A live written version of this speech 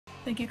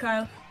Thank you,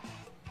 Kyle.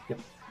 Yep.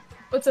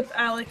 What's up,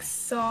 Alex?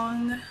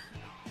 Song.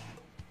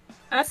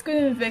 Ask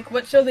Good and Vic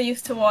what show they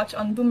used to watch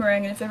on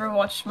Boomerang and if they ever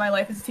watched My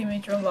Life as a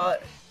Teenage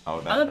Robot. Oh,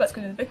 I don't know about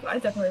Good and Vic, but I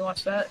definitely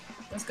watched that.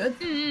 It was good.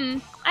 I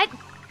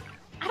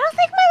don't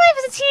think My Life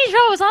as a Teenage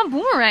Robot was on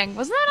Boomerang.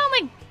 Wasn't that on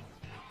like?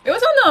 It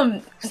was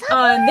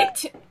on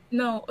Nick.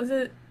 No, was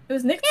it? It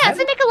was Nick. Yeah, it's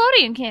a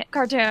Nickelodeon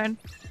cartoon.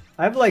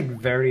 I have like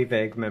very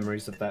vague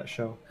memories of that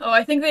show. Oh,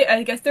 I think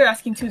I guess they're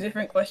asking two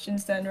different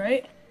questions then,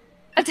 right?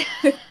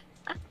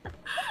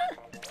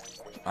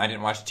 I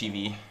didn't watch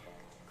TV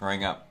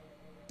growing up.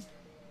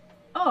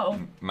 Oh.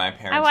 My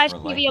parents I watched were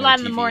like, TV a no lot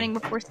in the TV. morning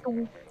before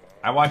school.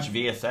 I watched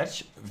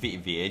VHS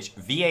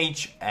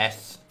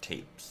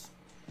tapes.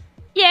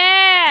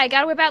 Yeah, I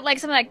gotta whip out like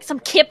some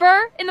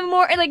kipper in the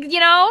morning, like, you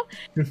know.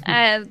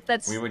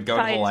 That's. We would go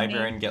to the probably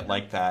library me. and get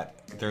like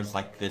that. There's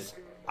like this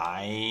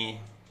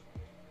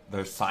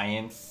there's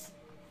science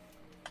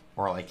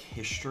or like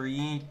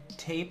history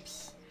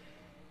tapes.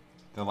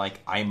 They're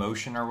like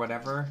iMotion or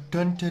whatever.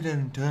 Dun dun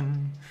dun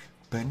dun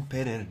dun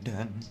dun dun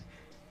dun.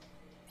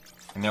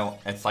 And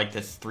it's like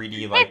this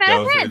 3D like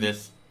go through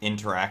this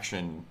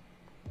interaction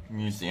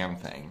museum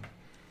thing.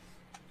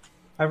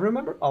 I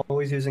remember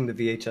always using the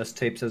VHS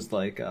tapes as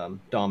like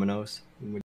dominoes.